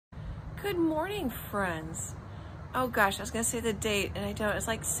Good morning, friends. Oh gosh, I was gonna say the date and I don't. It's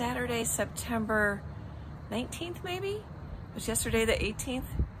like Saturday, September 19th maybe? It was yesterday the 18th.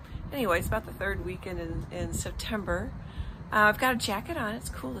 Anyway, it's about the third weekend in September. I've got a jacket on, it's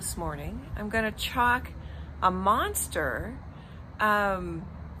cool this morning. I'm gonna chalk a monster. I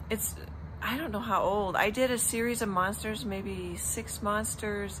don't know how old. I did a series of monsters, maybe 6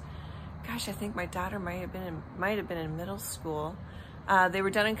 monsters. Gosh, I think my daughter might have been in middle school. They were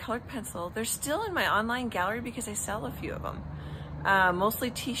done in colored pencil. They're still in my online gallery because I sell a few of them.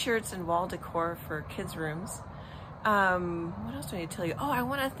 Mostly t-shirts and wall decor for kids' rooms. What else do I need to tell you? Oh, I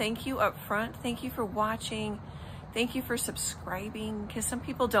want to thank you up front. Thank you for watching. Thank you for subscribing, because some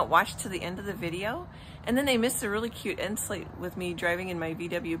people don't watch to the end of the video and then they miss a really cute end slate with me driving in my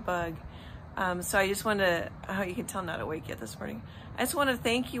VW Bug. So I just want to, oh, you can tell I'm not awake yet this morning. I just want to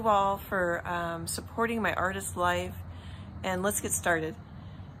thank you all for supporting my artist life, and let's get started.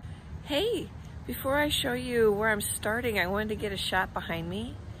 Hey, before I show you where I'm starting, I wanted to get a shot behind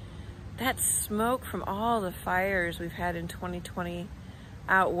me. That smoke from all the fires we've had in 2020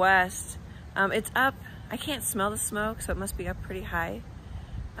 out west, it's up. I can't smell the smoke, so it must be up pretty high.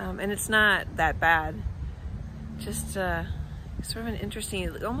 And it's not that bad. Just sort of an interesting,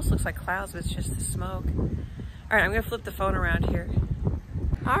 it almost looks like clouds, but it's just the smoke. All right, I'm gonna flip the phone around here.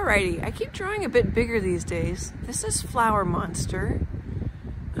 Alrighty, I keep drawing a bit bigger these days. This is Flower Monster.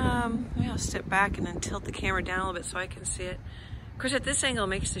 Maybe I'll step back and then tilt the camera down a little bit so I can see it. Of course, at this angle, it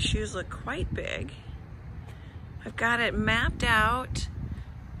makes the shoes look quite big. I've got it mapped out.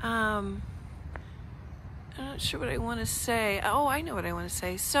 I'm not sure what I want to say. Oh, I know what I want to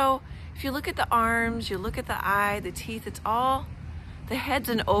say. So if you look at the arms, you look at the eye, the teeth, it's all, the head's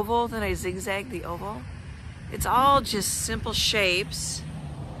an oval, then I zigzag the oval. It's all just simple shapes.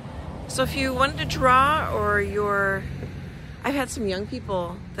 So if you wanted to draw, or I've had some young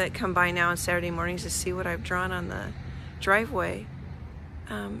people that come by now on Saturday mornings to see what I've drawn on the driveway.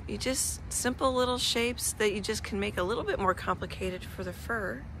 You just, simple little shapes that you just can make a little bit more complicated for the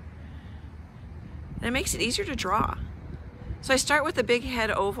fur. And it makes it easier to draw. So I start with the big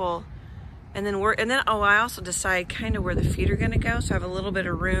head oval, and then I also decide kind of where the feet are gonna go. So I have a little bit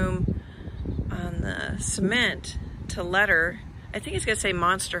of room on the cement to letter. I think it's gonna say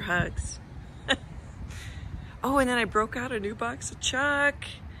Monster Hugs. Oh, and then I broke out a new box of chalk.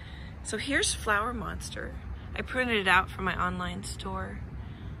 So here's Flower Monster. I printed it out from my online store.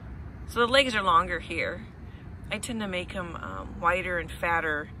 So the legs are longer here. I tend to make them wider and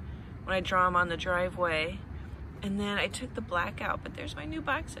fatter when I draw them on the driveway. And then I took the black out, but there's my new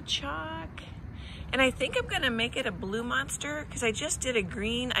box of chalk. And I think I'm gonna make it a blue monster, because I just did a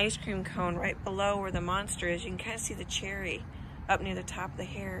green ice cream cone right below where the monster is. You can kind of see the cherry up near the top of the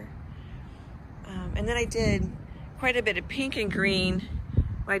hair. And then I did quite a bit of pink and green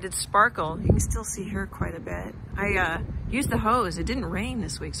when I did sparkle. You can still see her quite a bit. I used the hose. It didn't rain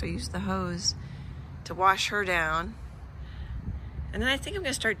this week, so I used the hose to wash her down. And then I think I'm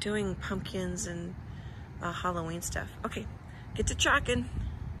gonna start doing pumpkins and Halloween stuff. Okay, get to chalking.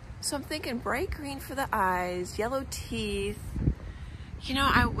 So I'm thinking bright green for the eyes, yellow teeth. You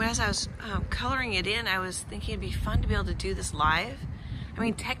know, as I was coloring it in, I was thinking it'd be fun to be able to do this live. I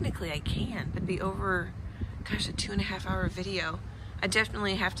mean, technically I can, but it'd be over, gosh, a 2.5 hour video. I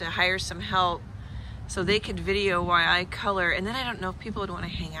definitely have to hire some help so they could video while I color. And then I don't know if people would want to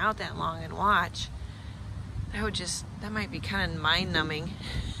hang out that long and watch. That might be kind of mind numbing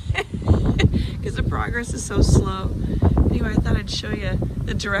because the progress is so slow. Anyway, I thought I'd show you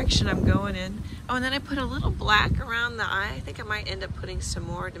the direction I'm going in. Oh, and then I put a little black around the eye. I think I might end up putting some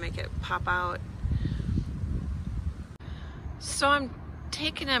more to make it pop out. So I'm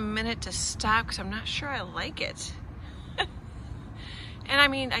taking a minute to stop because I'm not sure I like it. And I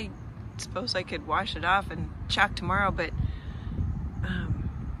mean, I suppose I could wash it off and chalk tomorrow, but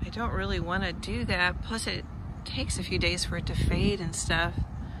I don't really want to do that. Plus it takes a few days for it to fade and stuff.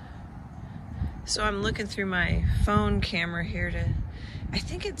 So I'm looking through my phone camera here I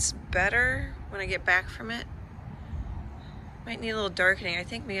think it's better when I get back from it. Might need a little darkening. I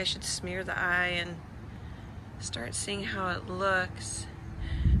think maybe I should smear the eye and start seeing how it looks.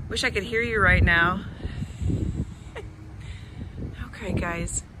 Wish I could hear you right now. Okay,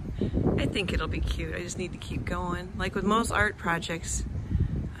 guys, I think it'll be cute. I just need to keep going. Like with most art projects,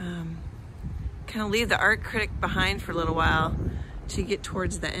 kind of leave the art critic behind for a little while to get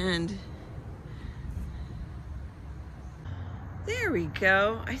towards the end. There we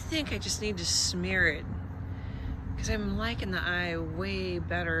go. I think I just need to smear it because I'm liking the eye way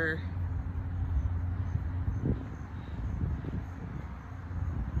better.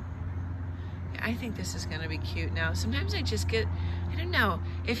 I I think this is gonna be cute now. Sometimes I just get, I don't know,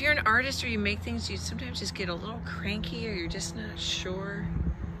 if you're an artist or you make things, you sometimes just get a little cranky or you're just not sure.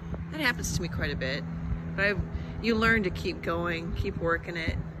 That happens to me quite a bit. But you learn to keep going, keep working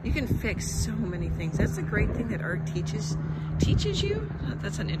it. You can fix so many things. That's the great thing that art teaches you.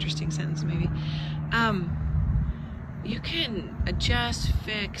 That's an interesting sentence, maybe. You can adjust,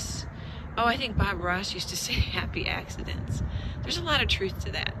 fix. Oh, I think Bob Ross used to say happy accidents. There's a lot of truth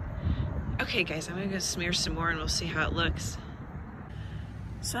to that. Okay, guys, I'm gonna go smear some more and we'll see how it looks.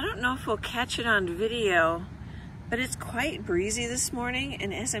 So I don't know if we'll catch it on video, but it's quite breezy this morning,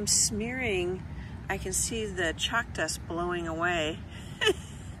 and as I'm smearing, I can see the chalk dust blowing away.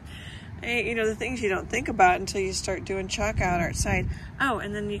 You know, the things you don't think about until you start doing chalk out outside. Oh,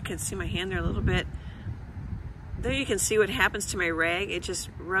 and then you can see my hand there a little bit. There you can see what happens to my rag. It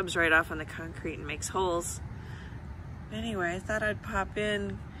just rubs right off on the concrete and makes holes. Anyway, I thought I'd pop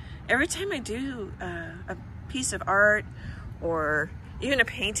in. Every time I do a piece of art or even a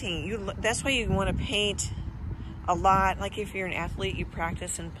painting, that's why you want to paint a lot. Like if you're an athlete, you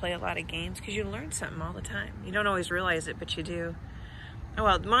practice and play a lot of games because you learn something all the time. You don't always realize it, but you do. Oh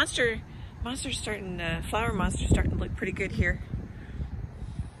well, flower monster's starting to look pretty good here.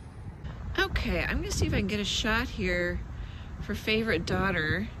 Okay, I'm gonna see if I can get a shot here for favorite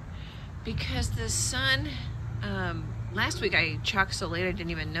daughter, because the sun, last week I chalked so late I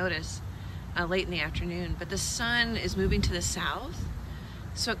didn't even notice, late in the afternoon, but the sun is moving to the south,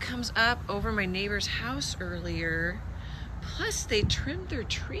 so it comes up over my neighbor's house earlier. Plus they trimmed their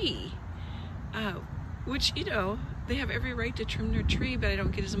tree, which, you know, they have every right to trim their tree, but I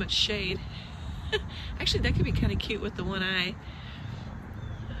don't get as much shade. Actually, that could be kind of cute with the one eye.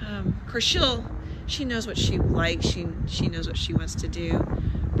 Of course, she knows what she likes. She knows what she wants to do.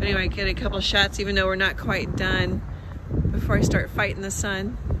 But anyway, I get a couple shots, even though we're not quite done, before I start fighting the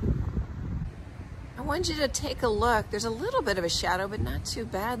sun. I want you to take a look. There's a little bit of a shadow, but not too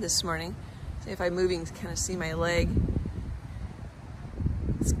bad this morning. See if I'm moving to kind of see my leg.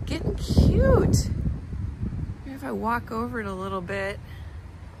 It's getting cute. Maybe if I walk over it a little bit,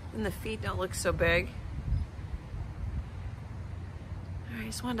 then the feet don't look so big. I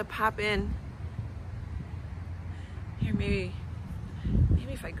just wanted to pop in here. Maybe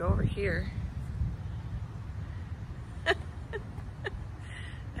if I go over here.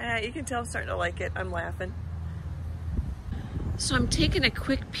 You can tell I'm starting to like it. I'm laughing. So I'm taking a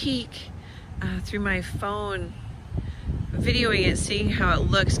quick peek through my phone, videoing it, seeing how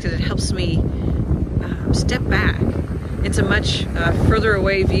it looks, because it helps me step back. It's a much further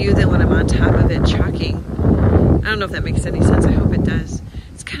away view than when I'm on top of it chalking. I don't know if that makes any sense. I hope it does.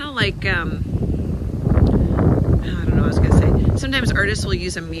 It's kind of like, I don't know what I was going to say. Sometimes artists will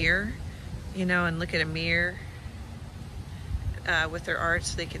use a mirror, you know, and look at a mirror with their art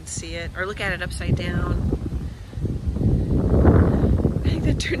so they can see it, or look at it upside down. I think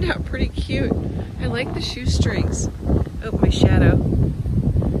that turned out pretty cute. I like the shoestrings. Oh, my shadow.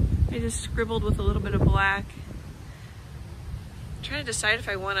 I just scribbled with a little bit of black. I'm trying to decide if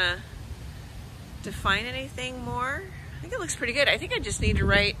I want to define anything more. I think it looks pretty good. I think I just need to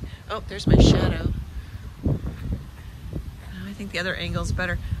write, oh, there's my shadow. I think the other angle's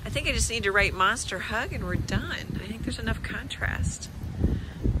better. I think I just need to write monster hug and we're done. I think there's enough contrast.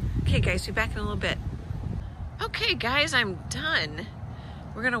 Okay guys, be back in a little bit. Okay guys, I'm done.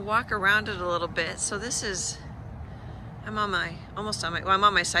 We're gonna walk around it a little bit. So this is, I'm on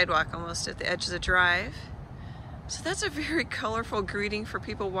my sidewalk almost at the edge of the drive. So that's a very colorful greeting for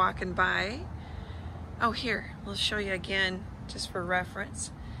people walking by. Oh, here, we'll show you again just for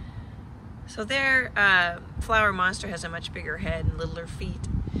reference. So there, Flower Monster has a much bigger head and littler feet.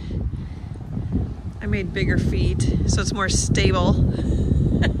 I made bigger feet, so it's more stable.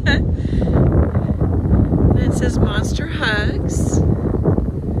 And it says Monster Hugs.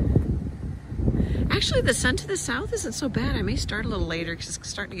 Actually, the sun to the south isn't so bad. I may start a little later because it's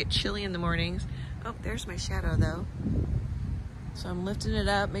starting to get chilly in the mornings. Oh, there's my shadow though. So I'm lifting it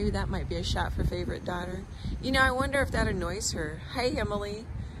up. Maybe that might be a shot for favorite daughter. You know, I wonder if that annoys her. Hi, Emily.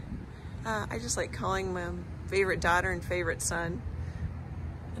 I just like calling my favorite daughter and favorite son.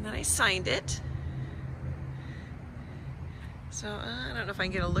 And then I signed it. So I don't know if I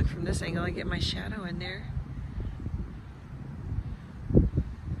can get a look from this angle. I get my shadow in there.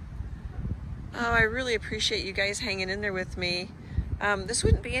 Oh, I really appreciate you guys hanging in there with me. This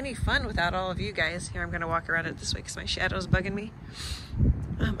wouldn't be any fun without all of you guys. Here, I'm gonna walk around it this way because my shadow's bugging me.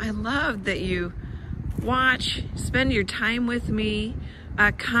 I love that you watch, spend your time with me,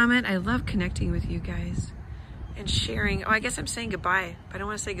 comment. I love connecting with you guys and sharing. Oh, I guess I'm saying goodbye. I don't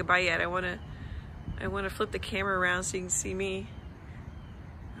want to say goodbye yet. I want to flip the camera around so you can see me.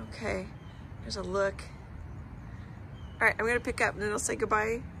 Okay. There's a look. All right, I'm gonna pick up and then I'll say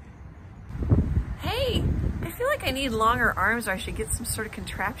goodbye. Hey, I feel like I need longer arms, or I should get some sort of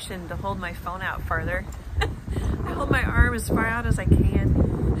contraption to hold my phone out farther. I hold my arm as far out as I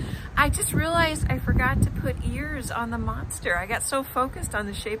can. I just realized I forgot to put ears on the monster. I got so focused on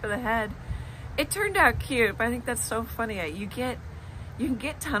the shape of the head. It turned out cute, but I think that's so funny. You can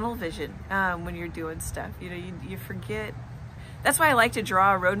get tunnel vision when you're doing stuff. You know, you forget. That's why I like to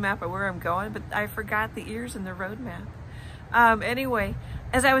draw a road map of where I'm going, but I forgot the ears in the road map. Anyway,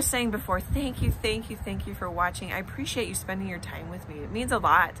 as I was saying before, thank you for watching. I appreciate you spending your time with me. It means a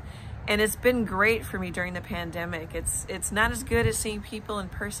lot. And it's been great for me during the pandemic. It's not as good as seeing people in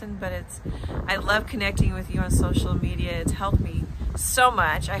person, but I love connecting with you on social media. It's helped me so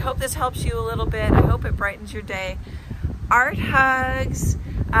much. I hope this helps you a little bit. I hope it brightens your day. Art hugs.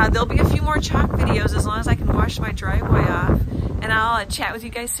 There'll be a few more chalk videos as long as I can wash my driveway off. And I'll chat with you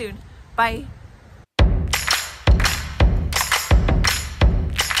guys soon. Bye.